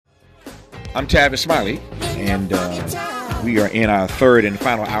I'm Tavis Smiley, and we are in our third and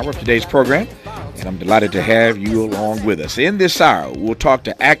final hour of today's program, and I'm delighted to have you along with us. In this hour, we'll talk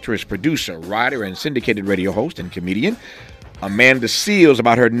to actress, producer, writer, and syndicated radio host and comedian Amanda Seales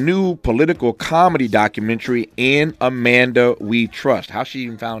about her new political comedy documentary, In Amanda We Trust. How she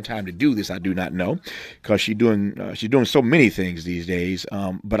even found time to do this, I do not know, because she's doing so many things these days.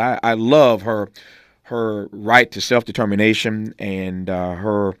 But I love her right to self-determination and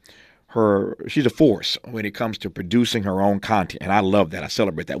she's a force when it comes to producing her own content, and I love that. I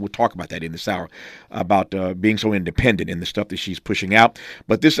celebrate that. We'll talk about that in this hour, about being so independent in the stuff that she's pushing out.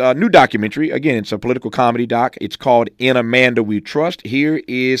 But this new documentary, again, it's a political comedy doc. It's called In Amanda We Trust. Here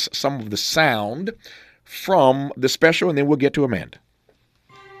is some of the sound from the special, and then we'll get to Amanda.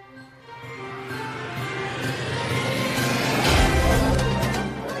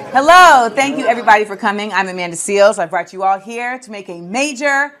 Hello, thank you everybody for coming. I'm Amanda Seales. I brought you all here to make a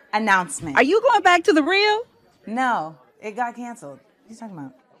major announcement. Are you going back to the Real? No, it got canceled. What are you talking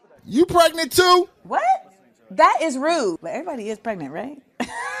about? You pregnant too? What? That is rude. But everybody is pregnant, right?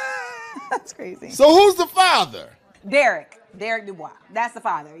 That's crazy. So who's the father? Derek Dubois. That's the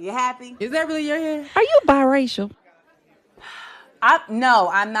father. You happy? Is that really your hair? Are you biracial? No,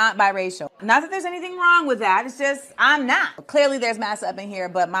 I'm not biracial. Not that there's anything wrong with that. It's just, I'm not. Clearly there's massa up in here,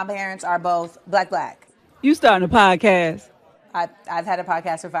 but my parents are both black. You starting a podcast? I've had a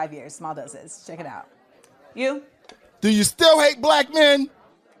podcast for 5 years. Small doses. Check it out. You? Do you still hate black men?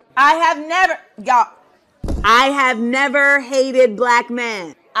 I have never hated black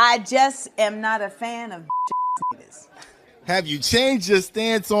men. I just am not a fan of niggas. Have you changed your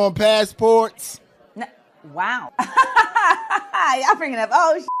stance on passports? No. Wow. Y'all bringing up,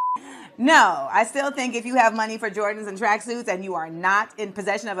 No, I still think if you have money for Jordans and tracksuits and you are not in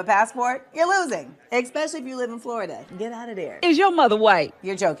possession of a passport, you're losing. Especially if you live in Florida. Get out of there. Is your mother white?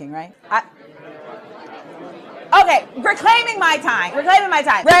 You're joking, right? Okay, reclaiming my time. I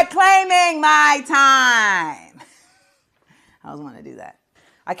always want to do that.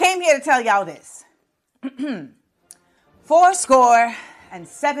 I came here to tell y'all this.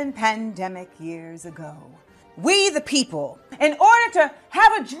 87 pandemic years ago, we the people, in order to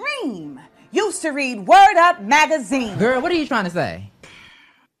have a dream, used to read Word Up magazine. Girl, what are you trying to say?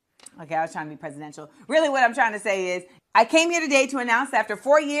 Okay, I was trying to be presidential. Really what I'm trying to say is, I came here today to announce that after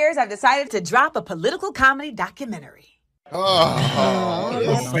 4 years, I've decided to drop a political comedy documentary.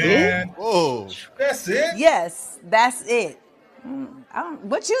 That's it? Whoa. That's it? Yes, that's it.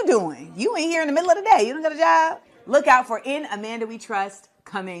 What you doing? You ain't here in the middle of the day. You don't got a job? Look out for In Amanda We Trust,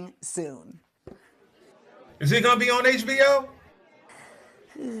 coming soon. Is it going to be on HBO?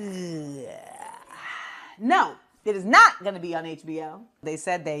 No, it is not going to be on HBO. They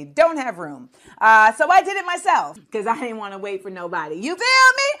said they don't have room. So I did it myself because I didn't want to wait for nobody. You feel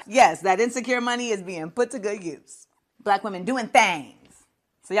me? Yes, that insecure money is being put to good use. Black women doing things.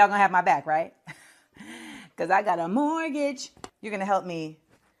 So y'all going to have my back, right? Because I got a mortgage. You're going to help me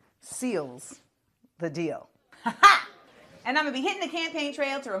seals the deal. And I'm going to be hitting the campaign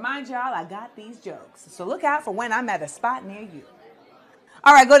trail to remind y'all I got these jokes. So look out for when I'm at a spot near you.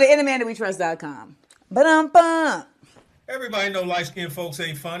 All right, go to inamandawetrust.com. Ba-dum-bum. Everybody know light-skinned folks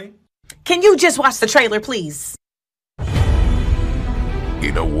ain't funny. Can you just watch the trailer, please?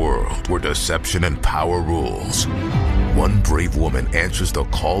 In a world where deception and power rules, one brave woman answers the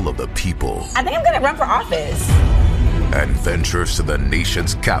call of the people. I think I'm going to run for office. And ventures to the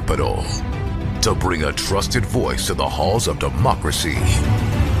nation's capital to bring a trusted voice to the halls of democracy.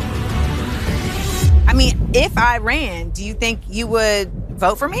 I mean, if I ran, do you think you would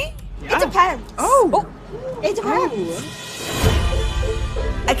vote for me? Yeah. It depends. It depends.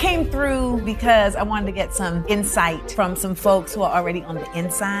 I came through because I wanted to get some insight from some folks who are already on the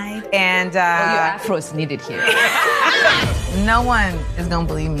inside. And your afro is needed here. No one is going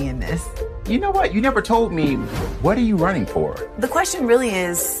to believe me in this. You know what? You never told me, what are you running for? The question really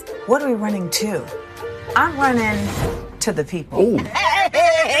is, what are we running to? I'm running to the people.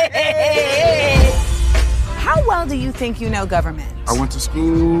 How well do you think you know government? I went to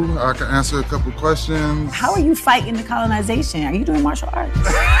school. I can answer a couple questions. How are you fighting the colonization? Are you doing martial arts?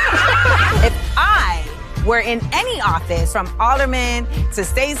 If I were in any office, from alderman to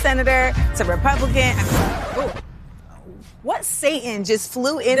state senator to Republican, what Satan just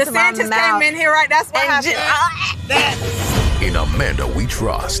flew into my mouth? DeSantis came in here, right? That's what happened. In Amanda We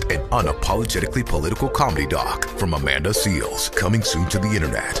Trust, an unapologetically political comedy doc from Amanda Seales, coming soon to the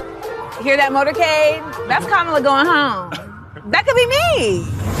internet. Hear that motorcade? That's Kamala going home. That could be me.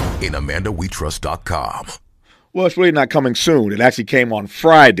 In AmandaWeTrust.com. Well, it's really not coming soon. It actually came on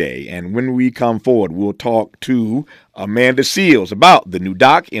Friday. And when we come forward, we'll talk to Amanda Seals about the new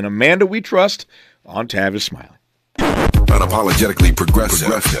doc in Amanda We Trust on Tavis Smiley. Unapologetically progressive.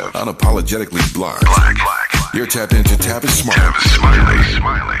 Unapologetically black. You're tapped into Tavis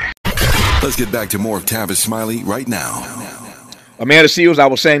Smiley. Let's get back to more of Tavis Smiley right now. Amanda Seals, I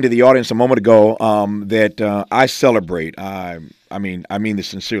was saying to the audience a moment ago that I celebrate. I mean this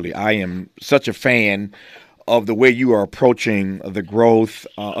sincerely. I am such a fan of the way you are approaching the growth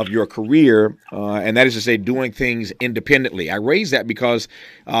of your career, and that is to say, doing things independently. I raise that because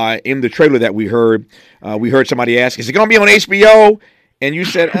in the trailer that we heard somebody ask, "Is it going to be on HBO?" And you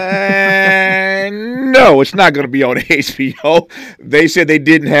said, no, it's not going to be on HBO. They said they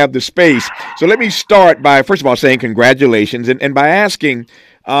didn't have the space. So let me start by, first of all, saying congratulations, and by asking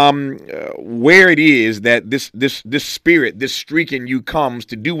where it is that this spirit, this streak in you comes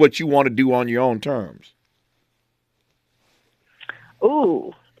to do what you want to do on your own terms.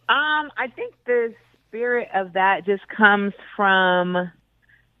 Ooh, I think the spirit of that just comes from,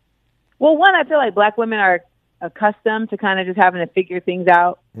 well, one, I feel like Black women are accustomed to kind of just having to figure things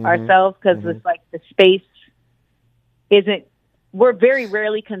out ourselves, because it's like the space we're very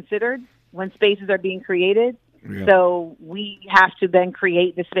rarely considered when spaces are being created. Yeah. So we have to then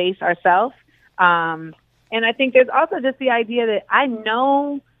create the space ourselves. And I think there's also just the idea that I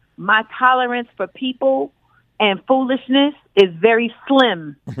know my tolerance for people and foolishness is very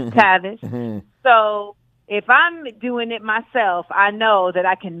slim, Tavis. So if I'm doing it myself, I know that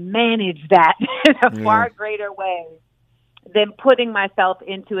I can manage that in a far greater way than putting myself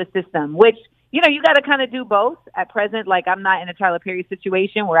into a system, which, you got to kind of do both at present. Like, I'm not in a Tyler Perry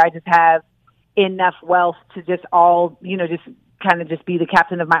situation where I just have enough wealth to just just kind of just be the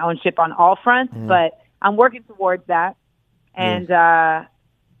captain of my own ship on all fronts. But I'm working towards that. And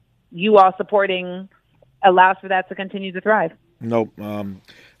you all supporting allows for that to continue to thrive. Nope.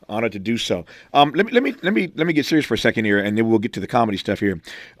 Honored to do so. Let me get serious for a second here, and then we'll get to the comedy stuff here.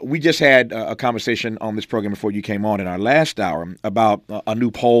 We just had a conversation on this program before you came on in our last hour about a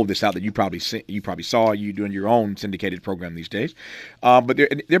new poll that's out that you probably saw. You doing your own syndicated program these days, but there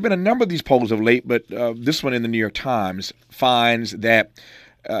have been a number of these polls of late. But this one in the New York Times finds that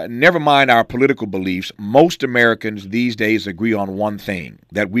never mind our political beliefs, most Americans these days agree on one thing: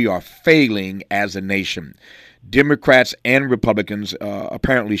 that we are failing as a nation. Democrats and Republicans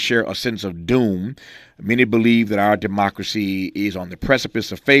apparently share a sense of doom. Many believe that our democracy is on the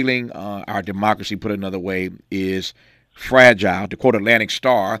precipice of failing. Our democracy, put another way, is fragile. To quote Atlantic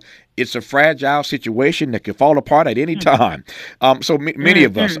Star, it's a fragile situation that could fall apart at any time. So many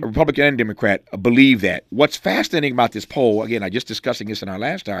of us, Republican and Democrat, believe that. What's fascinating about this poll, again, I just discussing this in our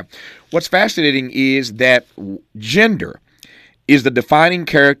last hour, what's fascinating is that gender is the defining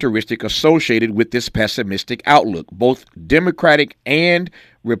characteristic associated with this pessimistic outlook. Both Democratic and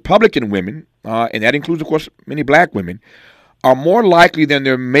Republican women, and that includes, of course, many Black women, are more likely than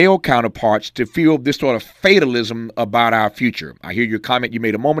their male counterparts to feel this sort of fatalism about our future. I hear your comment you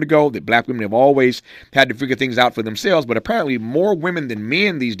made a moment ago that Black women have always had to figure things out for themselves, but apparently more women than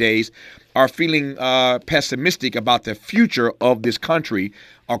men these days are feeling pessimistic about the future of this country,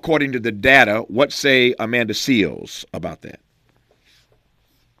 according to the data. What say Amanda Seals about that?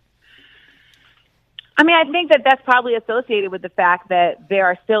 I mean, I think that that's probably associated with the fact that there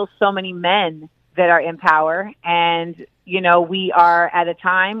are still so many men that are in power. And, we are at a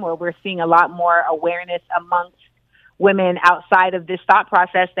time where we're seeing a lot more awareness amongst women outside of this thought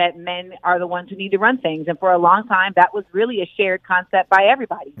process that men are the ones who need to run things. And for a long time, that was really a shared concept by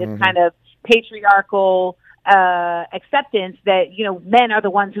everybody, this kind of patriarchal acceptance that, men are the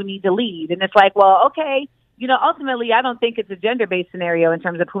ones who need to lead. And it's like, well, okay, ultimately, I don't think it's a gender-based scenario in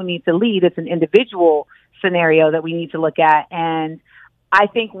terms of who needs to lead. It's an individual scenario that we need to look at. And I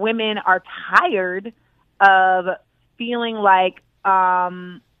think women are tired of feeling like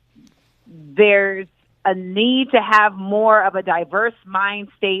there's a need to have more of a diverse mind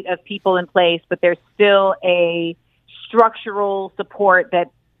state of people in place, but there's still a structural support that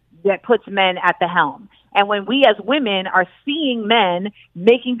puts men at the helm. And when we as women are seeing men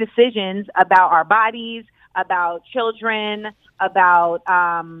making decisions about our bodies, about children, about,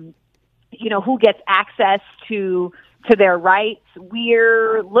 who gets access to their rights,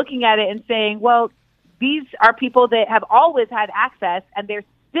 we're looking at it and saying, well, these are people that have always had access and they're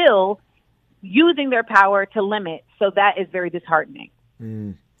still using their power to limit. So that is very disheartening.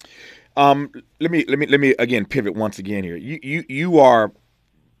 Let me again pivot once again here. You are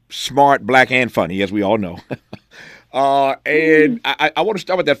smart, Black, and funny, as we all know. And I want to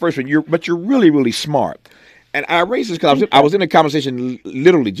start with that first one. But you're really, really smart. And I raised this because I was in a conversation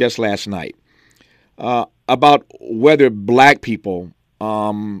literally just last night about whether black people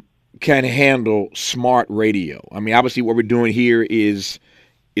can handle smart radio. I mean, obviously, what we're doing here is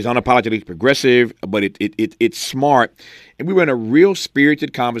unapologetically progressive, but it's smart. And we were in a real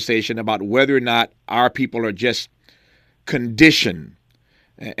spirited conversation about whether or not our people are just conditioned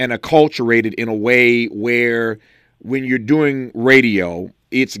and acculturated in a way where when you're doing radio,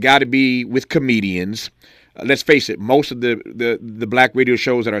 it's got to be with comedians. Let's face it, most of the black radio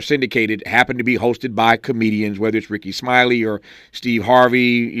shows that are syndicated happen to be hosted by comedians, whether it's Ricky Smiley or Steve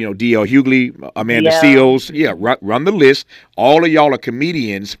Harvey, D.L. Hughley, Amanda Seals. Yeah, run the list. All of y'all are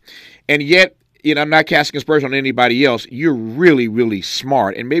comedians. And yet, I'm not casting aspersions on anybody else. You're really, really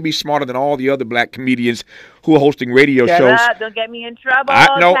smart, and maybe smarter than all the other black comedians who are hosting radio shows. Shut up. Don't get me in trouble,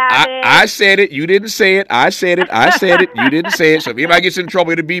 I said it. You didn't say it. I said it. You didn't say it. So if anybody gets in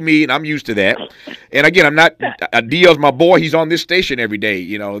trouble, it'll be me, and I'm used to that. And again, I'm not DL's my boy. He's on this station every day.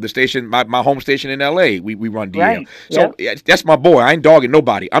 The station, my home station in L.A. We run DL. Right. So that's my boy. I ain't dogging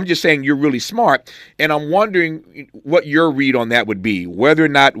nobody. I'm just saying you're really smart, and I'm wondering what your read on that would be, whether or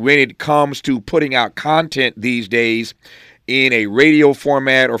not when it comes to putting out content these days in a radio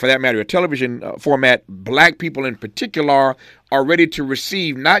format, or for that matter, a television format, black people in particular are ready to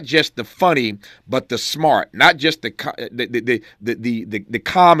receive not just the funny, but the smart, not just the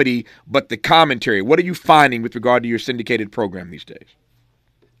comedy, but the commentary. What are you finding with regard to your syndicated program these days?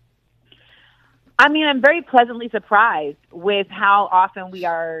 I mean, I'm very pleasantly surprised with how often we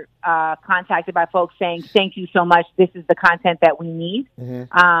are contacted by folks saying, thank you so much. This is the content that we need.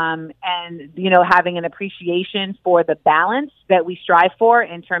 Mm-hmm. And, having an appreciation for the balance that we strive for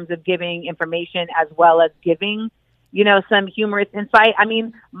in terms of giving information as well as giving, some humorous insight. I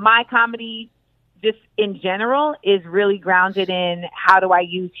mean, my comedy just in general is really grounded in how do I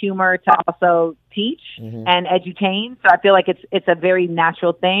use humor to also teach and edutain. So I feel like it's a very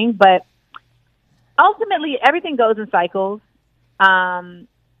natural thing, but ultimately, everything goes in cycles.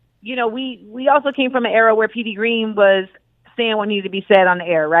 We also came from an era where P.D. Green was saying what needed to be said on the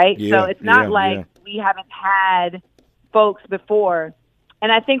air, right? So it's not like we haven't had folks before.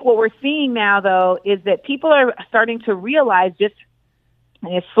 And I think what we're seeing now, though, is that people are starting to realize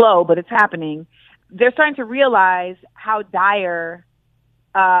and it's slow, but it's happening. They're starting to realize how dire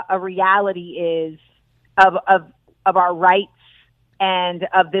a reality is of our rights and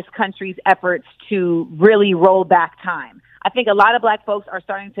of this country's efforts to really roll back time. I think a lot of black folks are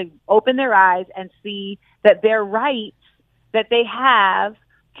starting to open their eyes and see that their rights that they have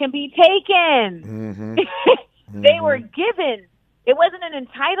can be taken. They were given. It wasn't an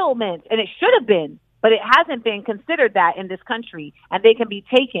entitlement, and it should have been, but it hasn't been considered that in this country, and they can be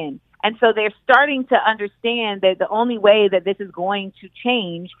taken. And so they're starting to understand that the only way that this is going to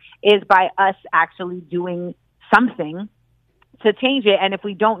change is by us actually doing something to change it. And if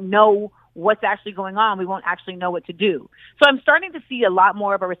we don't know what's actually going on, we won't actually know what to do. So I'm starting to see a lot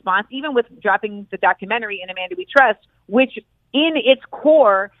more of a response, even with dropping the documentary In Amanda We Trust, which in its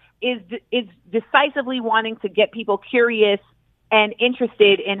core is decisively wanting to get people curious and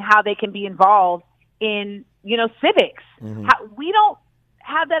interested in how they can be involved in, civics. We don't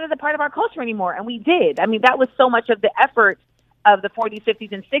have that as a part of our culture anymore. And we did. I mean, that was so much of the effort of the 40s,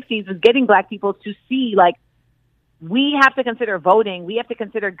 50s, and 60s was getting black people to see, like, we have to consider voting. We have to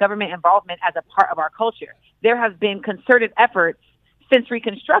consider government involvement as a part of our culture. There have been concerted efforts since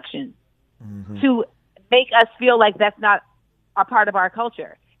Reconstruction to make us feel like that's not a part of our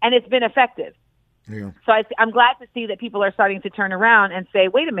culture. And it's been effective. Yeah. So I'm glad to see that people are starting to turn around and say,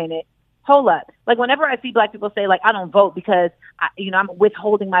 wait a minute, hold up. Like, whenever I see black people say, like, I don't vote because, I'm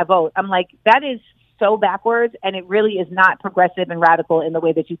withholding my vote, I'm like, that is so backwards, and it really is not progressive and radical in the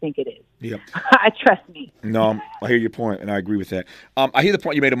way that you think it is. Yeah. Trust me. No, I hear your point, and I agree with that. I hear the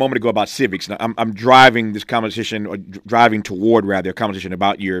point you made a moment ago about civics. Now, I'm driving this conversation, or driving toward, rather, a conversation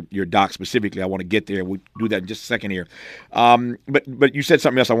about your doc specifically. I want to get there. We'll do that in just a second here. But you said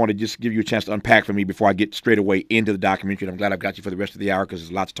something else I want to just give you a chance to unpack for me before I get straight away into the documentary. And I'm glad I've got you for the rest of the hour because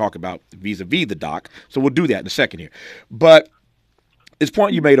there's a lot to talk about vis-a-vis the doc. So we'll do that in a second here. But this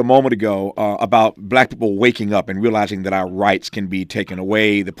point you made a moment ago about black people waking up and realizing that our rights can be taken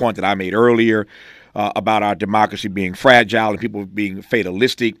away, the point that I made earlier about our democracy being fragile and people being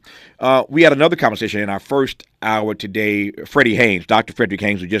fatalistic. We had another conversation in our first hour today. Freddie Haynes, Dr. Frederick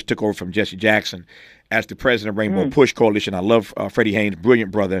Haynes, who just took over from Jesse Jackson as the president of Rainbow Push Coalition. I love Freddie Haynes,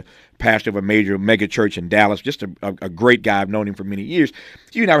 brilliant brother, pastor of a major mega church in Dallas, just a great guy. I've known him for many years.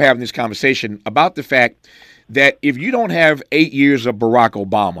 You and I were having this conversation about the fact that if you don't have 8 years of Barack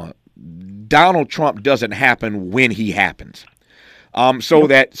Obama, Donald Trump doesn't happen when he happens. So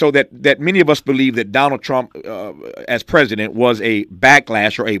that many of us believe that Donald Trump as president was a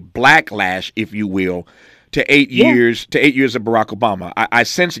backlash or a blacklash, if you will, to 8 years of Barack Obama. I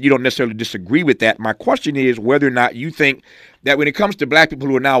sense that you don't necessarily disagree with that. My question is whether or not you think that when it comes to black people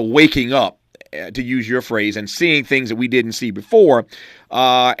who are now waking up, to use your phrase, and seeing things that we didn't see before,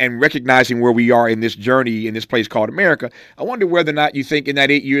 and recognizing where we are in this journey in this place called America, I wonder whether or not you think in that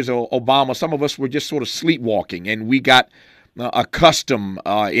 8 years of Obama, some of us were just sort of sleepwalking, and we got accustomed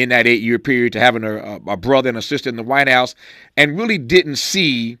in that 8 year period to having a brother and a sister in the White House, and really didn't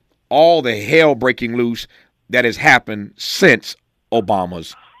see all the hell breaking loose that has happened since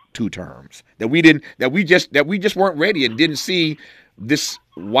Obama's 2 terms. That we just weren't ready and didn't see this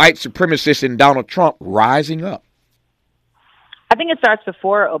white supremacist in Donald Trump rising up. I think it starts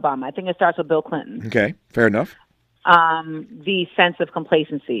before Obama. I think it starts with Bill Clinton. Okay, fair enough. The sense of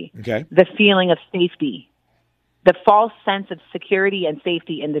complacency. Okay. The feeling of safety. The false sense of security and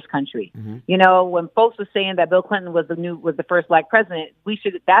safety in this country. Mm-hmm. You know, when folks were saying that Bill Clinton was the first black president,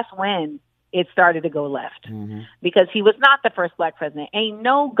 that's when it started to go left. Mm-hmm. Because he was not the first black president. Ain't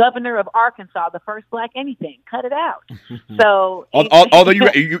no governor of Arkansas the first black anything. Cut it out. So, although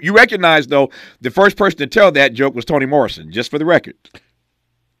you recognize though, the first person to tell that joke was Toni Morrison, just for the record.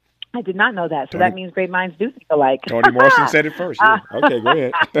 I did not know that. So that means great minds do think alike. Toni Morrison said it first. Yeah. Okay, go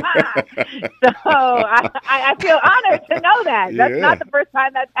ahead. So I feel honored to know that. That's not the first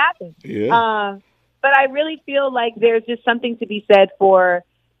time that's happened. Yeah. But I really feel like there's just something to be said for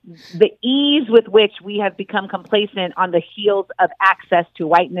the ease with which we have become complacent on the heels of access to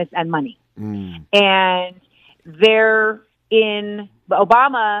whiteness and money. Mm. And there, in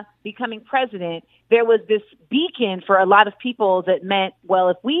Obama becoming president, there was this beacon for a lot of people that meant, well,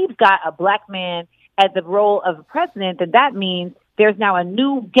 if we've got a black man at the role of a president, then that means there's now a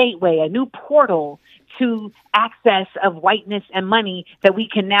new gateway, a new portal to access of whiteness and money that we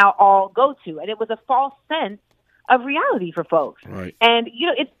can now all go to. And it was a false sense of reality for folks. Right. And, you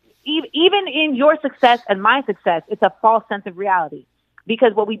know, it's even in your success and my success, it's a false sense of reality.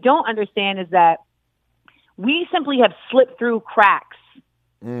 Because what we don't understand is that we simply have slipped through cracks.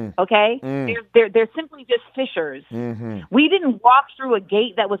 Okay? They're simply just fissures. Mm-hmm. We didn't walk through a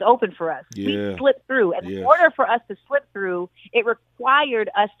gate that was open for us. Yeah. We slipped through. And in order for us to slip through, it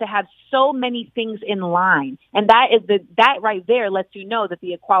required us to have so many things in line. And that right there lets you know that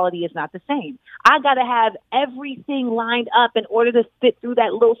the equality is not the same. I got to have everything lined up in order to fit through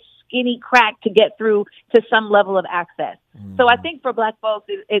that little skinny crack to get through to some level of access. So I think for black folks,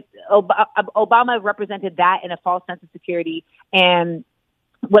 Obama represented that in a false sense of security. And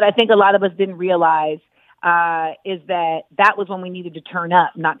what I think a lot of us didn't realize is that was when we needed to turn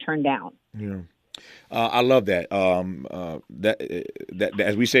up, not turn down. Yeah. I love that. That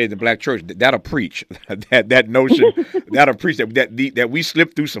as we say in the black church, that'll preach. that notion, that'll preach that we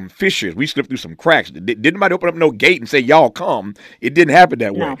slipped through some fissures, we slipped through some cracks. Didn't nobody open up no gate and say y'all come? It didn't happen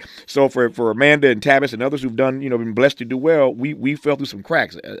that way. So for Amanda and Tavis and others who've done, been blessed to do well, we fell through some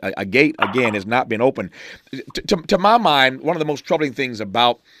cracks. A gate again has not been opened. To my mind, one of the most troubling things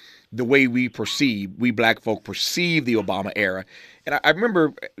about the way we black folk perceive the Obama era. And I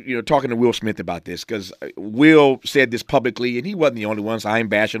remember, talking to Will Smith about this because Will said this publicly, and he wasn't the only one, so I ain't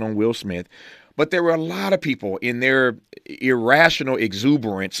bashing on Will Smith. But there were a lot of people in their irrational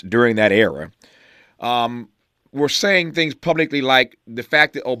exuberance during that era were saying things publicly like the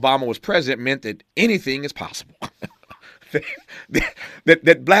fact that Obama was president meant that anything is possible.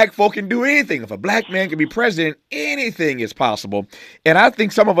 that black folk can do anything. If a black man can be president, anything is possible. And I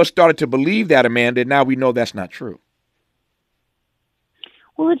think some of us started to believe that, Amanda, and now we know that's not true.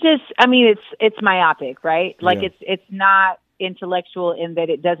 Well, it's myopic, right? Like it's not intellectual in that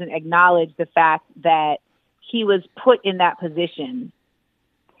it doesn't acknowledge the fact that he was put in that position.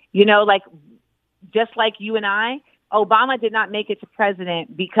 Like just like you and I, Obama did not make it to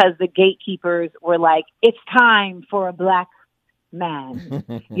president because the gatekeepers were like, it's time for a black man.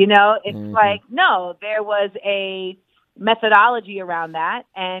 It's like, no, there was a methodology around that,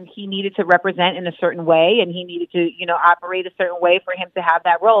 and he needed to represent in a certain way, and he needed to, operate a certain way for him to have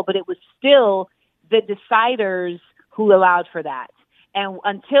that role. But it was still the deciders who allowed for that. And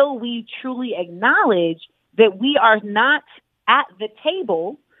until we truly acknowledge that we are not at the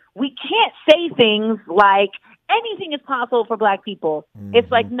table, we can't say things like anything is possible for black people. Mm-hmm.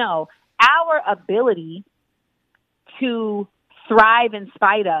 It's like, no, our ability to thrive in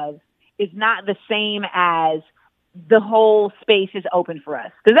spite of is not the same as the whole space is open for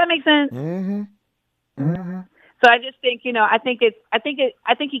us. Does that make sense? Mm-hmm. Mm-hmm. So I just think, I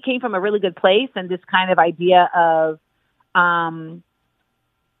think he came from a really good place, and this kind of idea of,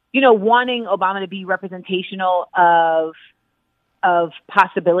 wanting Obama to be representational of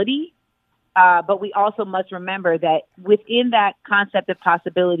possibility But we also must remember that within that concept of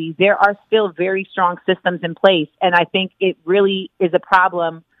possibility, there are still very strong systems in place. And I think it really is a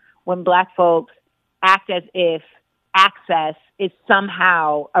problem when Black folks act as if access is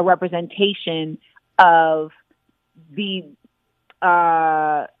somehow a representation of the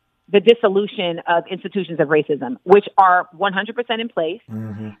dissolution of institutions of racism, which are 100% in place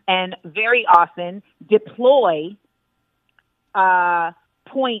and very often deploy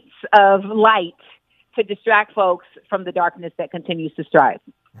points of light to distract folks from the darkness that continues to strive.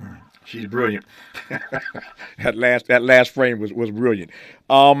 She's brilliant. that last frame was brilliant.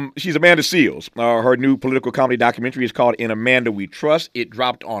 She's Amanda Seales. Her new political comedy documentary is called In Amanda We Trust. It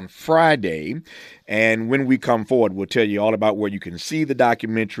dropped on Friday. And when we come forward, we'll tell you all about where you can see the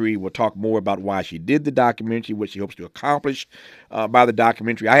documentary. We'll talk more about why she did the documentary, what she hopes to accomplish by the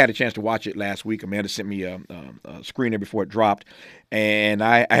documentary. I had a chance to watch it last week. Amanda sent me a screener before it dropped. And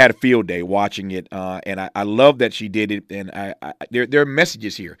I had a field day watching it. And I love that she did it. And there are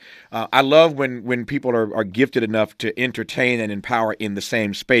messages here. I love when people are gifted enough to entertain and empower in the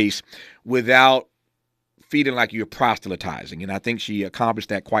same space without feeling like you're proselytizing. And I think she accomplished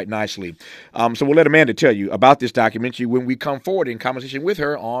that quite nicely. So we'll let Amanda tell you about this documentary when we come forward in conversation with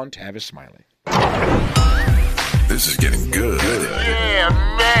her on Tavis Smiley. This is getting good. Yeah,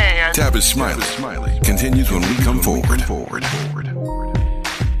 man. Tavis Smiley continues when we come forward.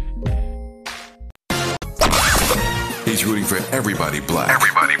 He's rooting for everybody black.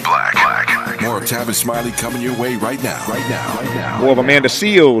 More of Tavis Smiley coming your way right now. More of Amanda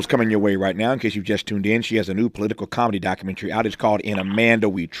Seales coming your way right now. In case you've just tuned in, she has a new political comedy documentary out. It's called In Amanda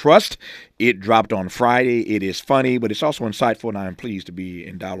We Trust. It dropped on Friday. It is funny, but it's also insightful, and I am pleased to be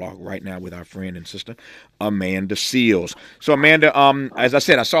in dialogue right now with our friend and sister, Amanda Seales. So, Amanda, as I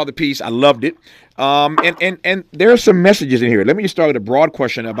said, I saw the piece. I loved it. And there are some messages in here. Let me just start with a broad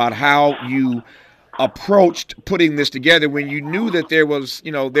question about how you approached putting this together when you knew that there was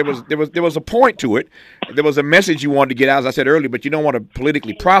a point to it. There was a message you wanted to get out, as I said earlier, but you don't want to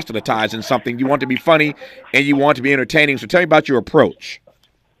politically proselytize in something. You want to be funny and you want to be entertaining. So tell me about your approach.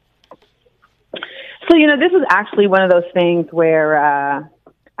 So, this was actually one of those things where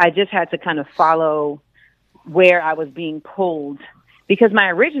I just had to kind of follow where I was being pulled, because my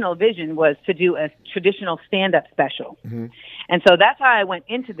original vision was to do a traditional stand-up special. And so that's how I went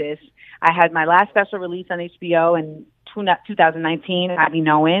into this. I had my last special release on HBO in 2019, Abby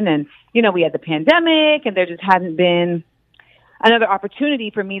Knowin', and, we had the pandemic, and there just hadn't been another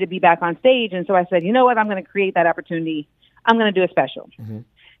opportunity for me to be back on stage. And so I said, you know what, I'm going to create that opportunity. I'm going to do a special.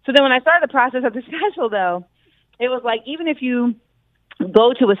 So then when I started the process of the special, though, it was like, even if you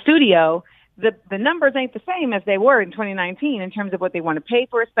go to a studio, the numbers ain't the same as they were in 2019 in terms of what they want to pay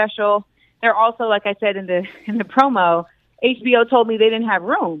for a special. They're also, like I said in the promo, HBO told me they didn't have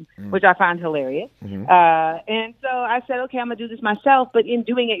room, which I found hilarious. And so I said, okay, I'm going to do this myself. But in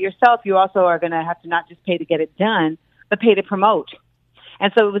doing it yourself, you also are going to have to not just pay to get it done, but pay to promote.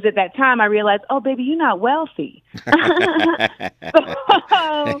 And so it was at that time I realized, oh, baby, you're not wealthy. So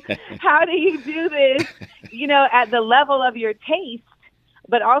how do you do this, at the level of your taste,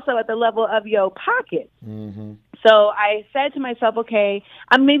 but also at the level of your pocket? So I said to myself, okay,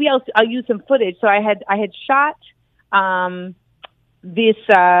 maybe I'll use some footage. So I had shot this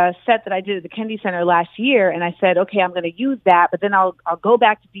set that I did at the Kennedy Center last year, and I said, okay, I'm going to use that, but then I'll go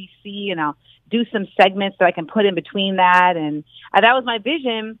back to DC and I'll do some segments that I can put in between that, and that was my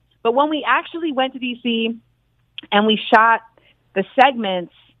vision. But when we actually went to DC and we shot the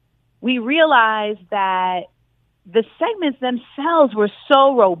segments, we realized that the segments themselves were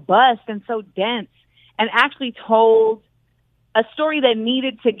so robust and so dense and actually told a story that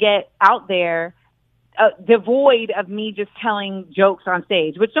needed to get out there, devoid of me just telling jokes on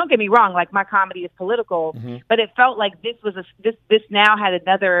stage, which, don't get me wrong, like, my comedy is political, but it felt like this was this now had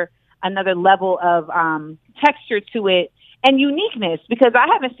another level of texture to it and uniqueness, because I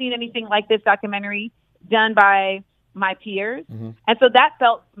haven't seen anything like this documentary done by my peers. And so that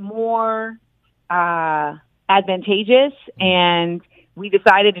felt more advantageous, and we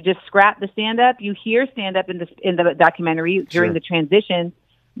decided to just scrap the stand-up. You hear stand-up in the documentary during the transition,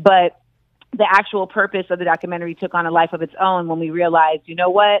 but the actual purpose of the documentary took on a life of its own when we realized, you know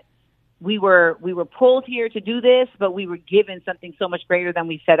what, we were pulled here to do this, but we were given something so much greater than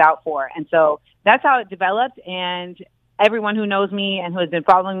we set out for. And so that's how it developed. And everyone who knows me and who has been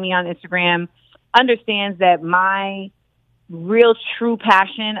following me on Instagram understands that my real true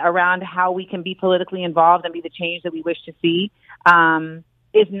passion around how we can be politically involved and be the change that we wish to see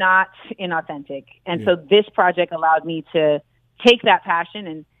is not inauthentic. And so this project allowed me to take that passion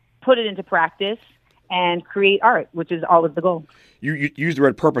and put it into practice and create art, which is always the goal. You used the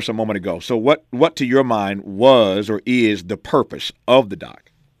word purpose a moment ago. So what to your mind was or is the purpose of the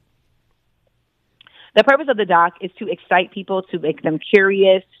doc? The purpose of the doc is to excite people, to make them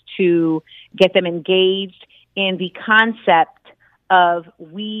curious, to get them engaged in the concept of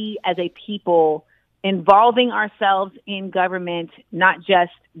we as a people involving ourselves in government, not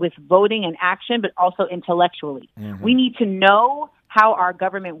just with voting and action, but also intellectually. Mm-hmm. We need to know how our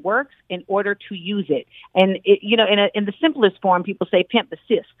government works in order to use it. And, in the simplest form, people say pimp the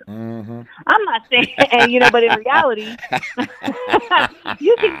system. Mm-hmm. I'm not saying, but in reality,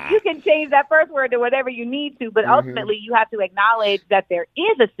 you can change that first word to whatever you need to, but ultimately you have to acknowledge that there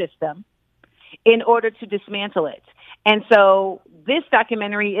is a system in order to dismantle it. And so this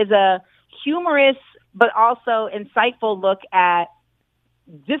documentary is a humorous but also insightful look at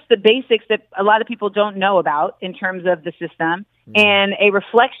just the basics that a lot of people don't know about in terms of the system, and a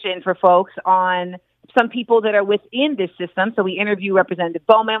reflection for folks on some people that are within this system. So we interview Representative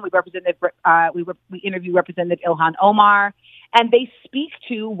Bowman, we interview Representative Ilhan Omar, and they speak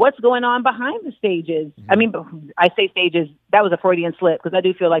to what's going on behind the stages. I mean, I say stages, that was a Freudian slip, because I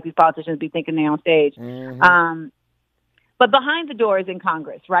do feel like these politicians be thinking they're on stage. But behind the doors in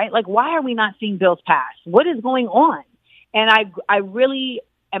Congress, right? Like, why are we not seeing bills passed? What is going on? And I really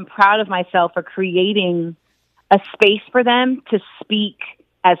am proud of myself for creating a space for them to speak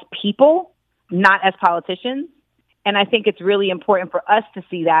as people, not as politicians. And I think it's really important for us to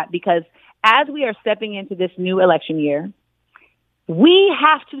see that, because as we are stepping into this new election year, we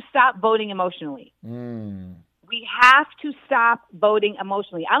have to stop voting emotionally. We have to stop voting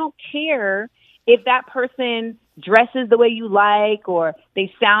emotionally. I don't care if that person dresses the way you like or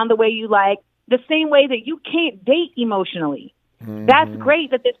they sound the way you like, the same way that you can't date emotionally. That's great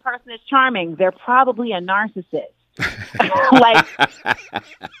that this person is charming. They're probably a narcissist. Like,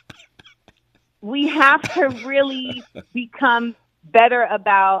 we have to really become better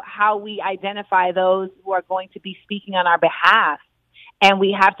about how we identify those who are going to be speaking on our behalf. And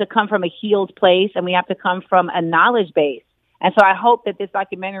we have to come from a healed place, and we have to come from a knowledge base. And so I hope that this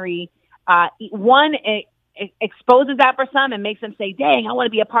documentary, it exposes that for some and makes them say, dang, I want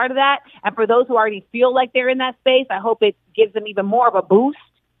to be a part of that. And for those who already feel like they're in that space, I hope it gives them even more of a boost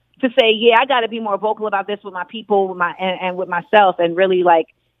to say, yeah, I got to be more vocal about this with my people, and with myself, and really like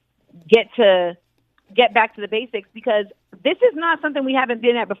get back to the basics, because this is not something we haven't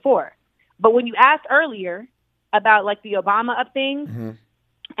been at before. But when you asked earlier about like the Obama up things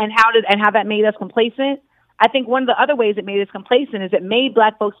and how that made us complacent, I think one of the other ways it made us complacent is it made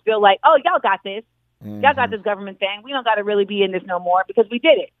Black folks feel like, oh, y'all got this. Y'all got this government thing. We don't got to really be in this no more, because we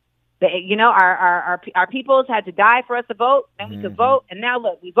did it. Our peoples had to die for us to vote, and we could vote. And now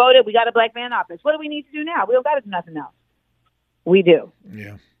look, we voted. We got a Black man in office. What do we need to do now? We don't got to do nothing else. We do.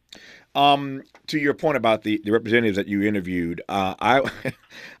 Yeah. To your point about the representatives that you interviewed, I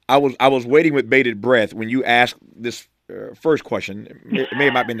was waiting with bated breath when you asked this first question. It may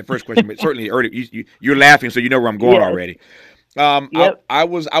have not been the first question, but certainly early. You're laughing, so you know where I'm going already. Yep. I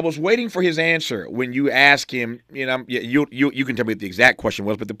was waiting for his answer when you asked him. You can tell me what the exact question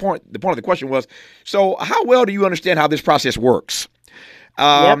was, but the point of the question was, so how well do you understand how this process works?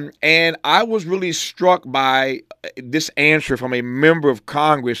 And I was really struck by this answer from a member of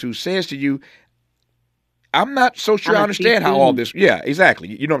Congress who says to you, I'm not so sure I understand how all this. Yeah, exactly.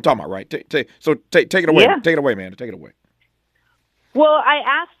 You know what I'm talking about, right? Take it away. Yeah. Take it away, man. Take it away. Well, I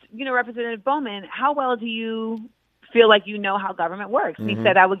asked, Representative Bowman, how well do you feel like you know how government works? And he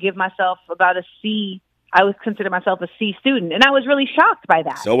said, I would give myself about a C. I would consider myself a C student. And I was really shocked by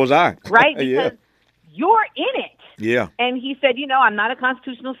that. So was I. Right? Because you're in it. Yeah. And he said, I'm not a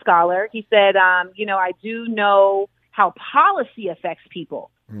constitutional scholar. He said, I do know how policy affects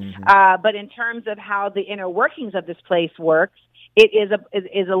people. But in terms of how the inner workings of this place works, it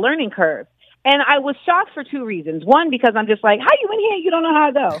is a learning curve. And I was shocked for two reasons. One, because I'm just like, how you in here? You don't know how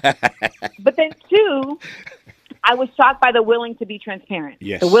to go. But then two, I was shocked by the willing to be transparent.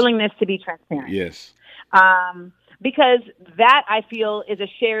 Yes. The willingness to be transparent. Yes. Because that, I feel, is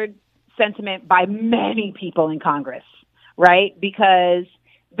a shared sentiment by many people in Congress, right? Because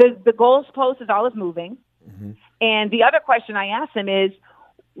the goalpost is always moving. And the other question I asked him is,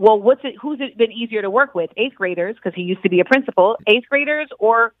 well, who's it been easier to work with? 8th graders, because he used to be a principal, 8th graders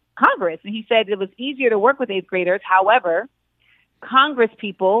or Congress? And he said it was easier to work with 8th graders. However, Congress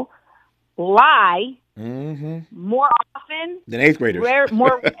people lie more often than 8th graders,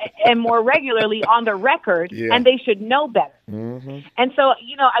 more regularly on the record, and they should know better. And so,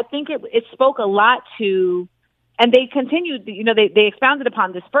 I think it spoke a lot to, and they continued, they expounded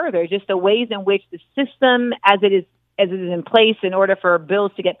upon this further, just the ways in which the system as it is in place in order for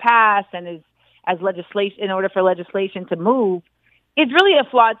bills to get passed and as legislation, in order for legislation to move, it's really a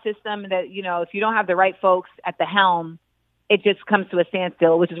flawed system that, if you don't have the right folks at the helm, it just comes to a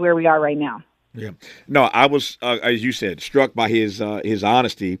standstill, which is where we are right now. Yeah. No, I was, as you said, struck by his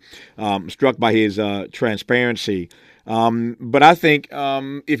honesty, struck by his transparency. But I think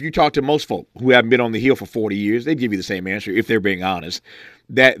if you talk to most folk who haven't been on the Hill for 40 years, they give you the same answer if they're being honest,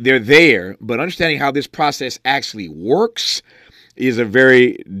 that they're there, but understanding how this process actually works is a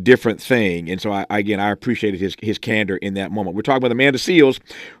very different thing. And so, I appreciated his candor in that moment. We're talking with Amanda Seales.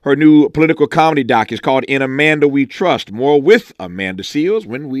 Her new political comedy doc is called In Amanda We Trust. More with Amanda Seales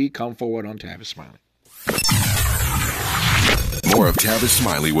when we come forward on Tavis Smiley. More of Tavis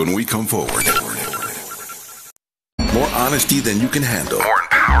Smiley when we come forward. More honesty than you can handle. More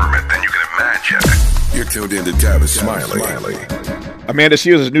empowerment than you can imagine. You're tuned in to Tavis Smiley. Amanda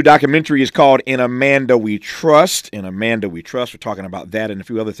Seales' new documentary is called In Amanda We Trust. In Amanda We Trust. We're talking about that and a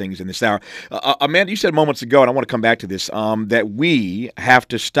few other things in this hour. Amanda, you said moments ago, and I want to come back to this, that we have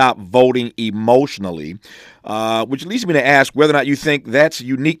to stop voting emotionally, which leads me to ask whether or not you think that's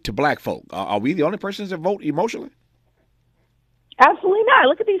unique to black folk. Are we the only persons that vote emotionally? Absolutely not.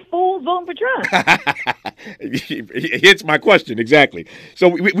 Look at these fools voting for Trump. It's my question, exactly. So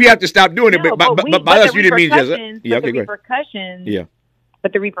we have to stop doing it. But by us, you didn't mean just... repercussions. Yeah.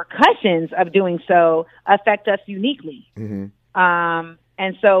 But the repercussions of doing so affect us uniquely. Mm-hmm.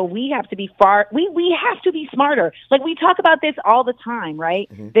 And so we have to be we have to be smarter. Like, we talk about this all the time, right?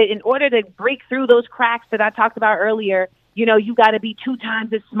 Mm-hmm. That in order to break through those cracks that I talked about earlier, you got to be 2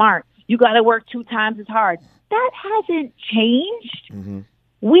 times as smart. You got to work 2 times as hard. That hasn't changed. Mm-hmm.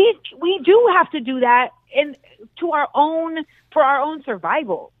 We do have to do that for our own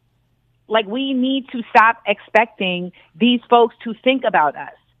survival. Like, we need to stop expecting these folks to think about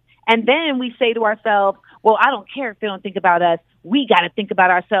us. And then we say to ourselves, well, I don't care if they don't think about us. We got to think about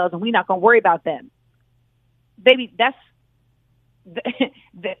ourselves, and we're not going to worry about them. Baby,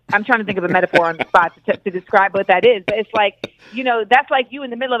 I'm trying to think of a metaphor on the spot to describe what that is. But it's like, that's like you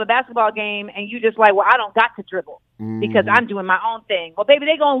in the middle of a basketball game and you just like, well, I don't got to dribble because I'm doing my own thing. Well, baby,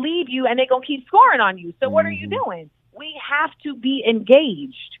 they're going to leave you and they're going to keep scoring on you. So what are you doing? We have to be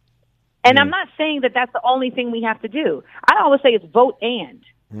engaged. And I'm not saying that that's the only thing we have to do. I always say it's vote and.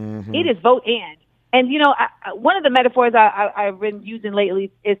 Mm-hmm. It is vote and. And, one of the metaphors I've been using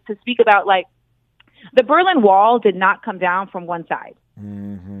lately is to speak about, like, the Berlin Wall did not come down from one side.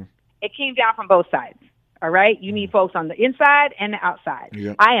 Mm-hmm. It came down from both sides. All right? You need folks on the inside and the outside.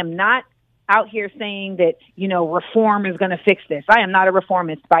 Yep. I am not out here saying that, reform is going to fix this. I am not a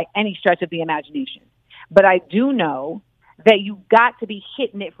reformist by any stretch of the imagination. But I do know that you got to be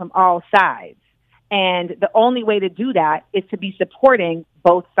hitting it from all sides. And the only way to do that is to be supporting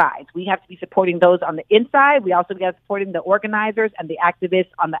both sides. We have to be supporting those on the inside. We also have to be supporting the organizers and the activists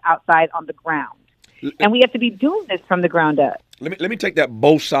on the outside, on the ground. And we have to be doing this from the ground up. Let me take that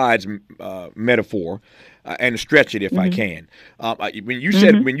both sides metaphor and stretch it if I can. When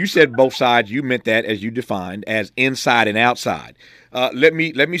you said both sides, you meant that, as you defined, as inside and outside. Let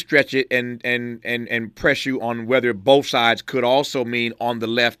me stretch it and press you on whether both sides could also mean on the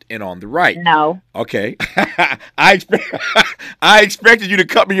left and on the right. No. Okay. I expected you to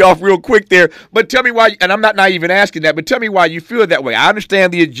cut me off real quick there, but tell me why. And I'm not naive in asking that, but tell me why you feel that way. I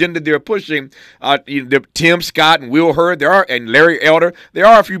understand the agenda they're pushing. Tim Scott and Will Hurd, and Larry Elder. There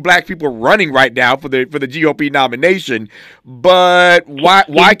are a few black people running right now for the GOP nomination, but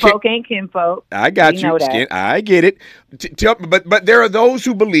why folk ain't kinfolk? I got you. I get it. But there are those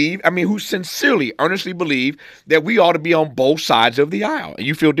who believe, who sincerely, earnestly believe that we ought to be on both sides of the aisle, and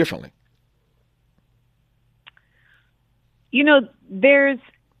you feel differently. There's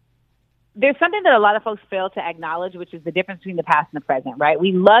something that a lot of folks fail to acknowledge, which is the difference between the past and the present, right?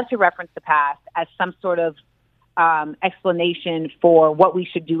 We love to reference the past as some sort of explanation for what we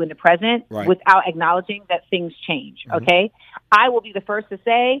should do in the present, right, without acknowledging that things change, okay? I will be the first to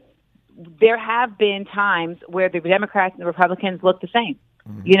say there have been times where the Democrats and the Republicans look the same,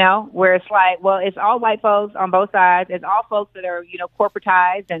 where it's like, well, it's all white folks on both sides. It's all folks that are,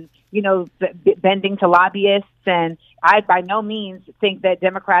 corporatized and, bending to lobbyists. And I by no means think that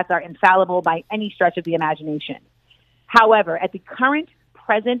Democrats are infallible by any stretch of the imagination. However, at the current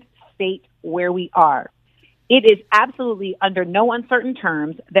present state where we are, it is absolutely under no uncertain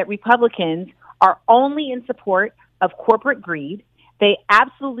terms that Republicans are only in support of corporate greed. They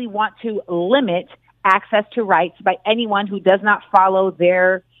absolutely want to limit access to rights by anyone who does not follow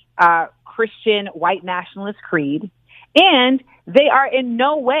their Christian white nationalist creed. And they are in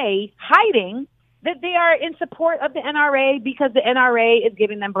no way hiding that they are in support of the NRA because the NRA is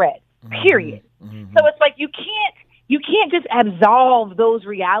giving them bread, period. So it's like you can't just absolve those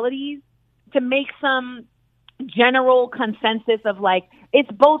realities to make some general consensus of like,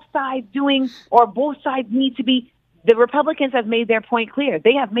 it's both sides doing, or both sides need to be. The Republicans have made their point clear.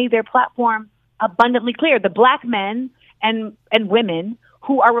 They have made their platform abundantly clear. The black men and women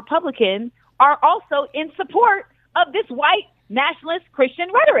who are Republican are also in support of this white nationalist Christian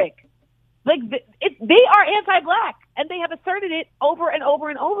rhetoric. Like, they are anti-black, and they have asserted it over and over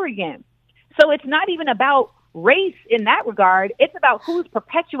and over again. So it's not even about race in that regard. It's about who's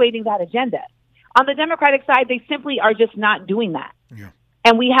perpetuating that agenda. On the Democratic side, they simply are just not doing that. Yeah.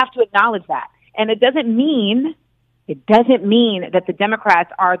 And we have to acknowledge that. And it doesn't mean that the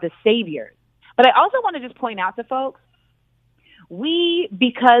Democrats are the saviors. But I also want to just point out to folks,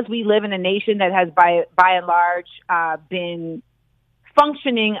 because we live in a nation that has by and large been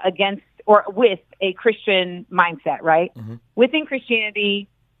functioning against or with a Christian mindset, right? Mm-hmm. Within Christianity,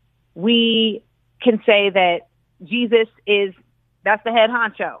 we can say that Jesus that's the head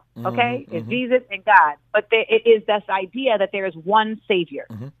honcho, okay? Mm-hmm. It's Jesus and God. But it is this idea that there is one savior.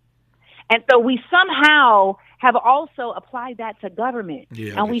 Mm-hmm. And so we somehow have also applied that to government.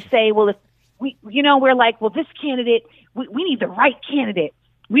 Yeah, and we say, well, if we're like, well, this candidate, we need the right candidate.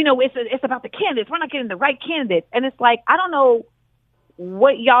 We know it's about the candidates. We're not getting the right candidate. And it's like, I don't know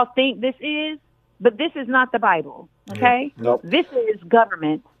what y'all think this is, but this is not the Bible, okay? Yeah. Nope. This is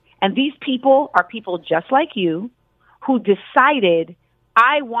government. And these people are people just like you who decided,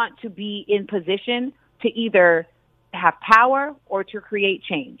 I want to be in position to either have power or to create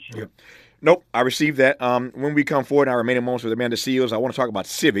change. Yep. Nope, I received that. When we come forward in our remaining moments with Amanda Seals, I want to talk about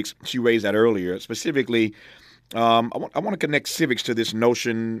civics. She raised that earlier. Specifically, I want to connect civics to this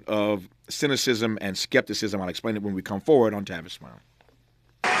notion of cynicism and skepticism. I'll explain it when we come forward on Tavis Smiley.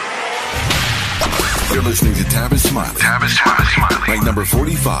 You're listening to Tavis Smiley. Tavis Smiley. Ranked number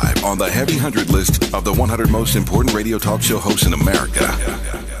 45 on the Heavy 100 list of the 100 most important radio talk show hosts in America.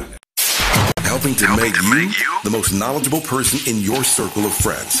 Helping to make you the most knowledgeable person in your circle of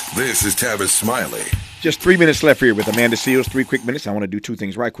friends. This is Tavis Smiley. Just 3 minutes left here with Amanda Seals. 3 quick minutes. I want to do 2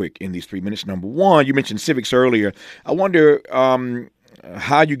 things right quick in these 3 minutes. Number one, you mentioned civics earlier. I wonder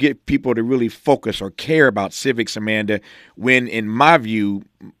how you get people to really focus or care about civics, Amanda, when, in my view,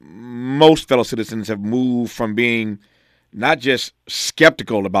 most fellow citizens have moved from being not just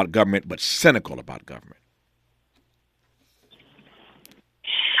skeptical about government, but cynical about government.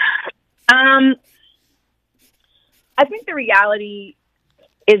 I think the reality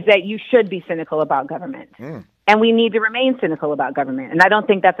is that you should be cynical about government. And we need to remain cynical about government. And I don't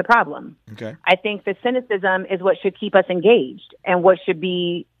think that's a problem. Okay. I think the cynicism is what should keep us engaged, and what should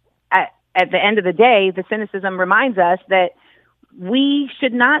be, at the end of the day, the cynicism reminds us that we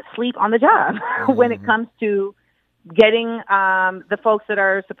should not sleep on the job when it comes to getting the folks that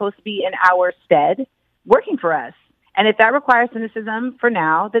are supposed to be in our stead working for us. And if that requires cynicism for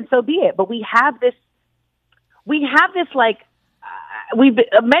now, then so be it. But we have this like,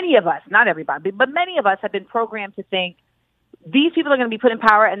 many of us, not everybody, but many of us have been programmed to think these people are going to be put in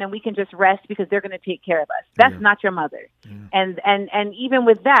power and then we can just rest because they're going to take care of us. That's not your mother. Yeah. And even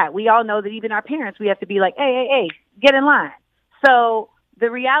with that, we all know that even our parents, we have to be like, hey, get in line. So the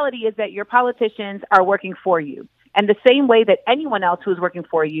reality is that your politicians are working for you. And the same way that anyone else who's working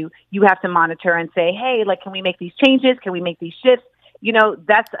for you, you have to monitor and say, hey, like, can we make these changes? Can we make these shifts? You know,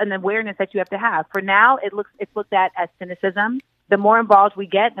 that's an awareness that you have to have. For now, it's looked at as cynicism. The more involved we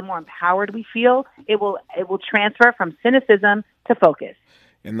get, the more empowered we feel. It will transfer from cynicism to focus.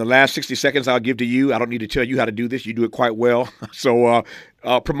 In the last 60 seconds I'll give to you, I don't need to tell you how to do this. You do it quite well. So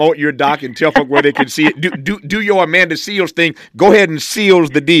promote your doc and tell folk where they can see it. Do your Amanda Seals thing. Go ahead and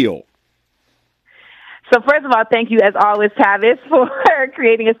seals the deal. So first of all, thank you as always, Tavis, for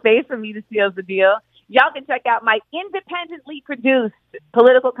creating a space for me to seal the deal. Y'all can check out my independently produced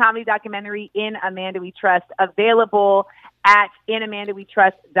political comedy documentary, In Amanda We Trust, available at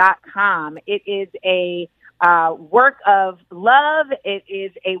inamandawetrust.com. It is a work of love. It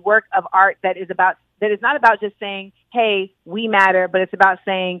is a work of art that is not about just saying, hey, we matter, but it's about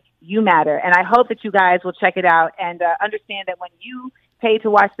saying you matter. And I hope that you guys will check it out and understand that when you pay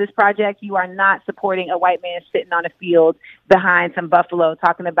to watch this project, you are not supporting a white man sitting on a field behind some buffalo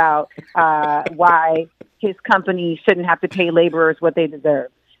talking about why his company shouldn't have to pay laborers what they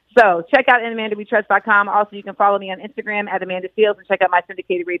deserve. So check out inamandawetrust.com. Also, you can follow me on Instagram at Amanda Seals and check out my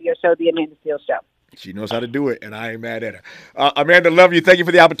syndicated radio show, The Amanda Seals Show. She knows how to do it, and I ain't mad at her. Amanda, love you. Thank you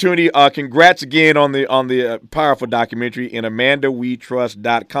for the opportunity. Congrats again on the powerful documentary,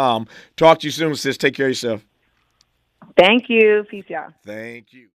 inamandawetrust.com. Talk to you soon, sis. Take care of yourself. Thank you. Peace, y'all. Thank you.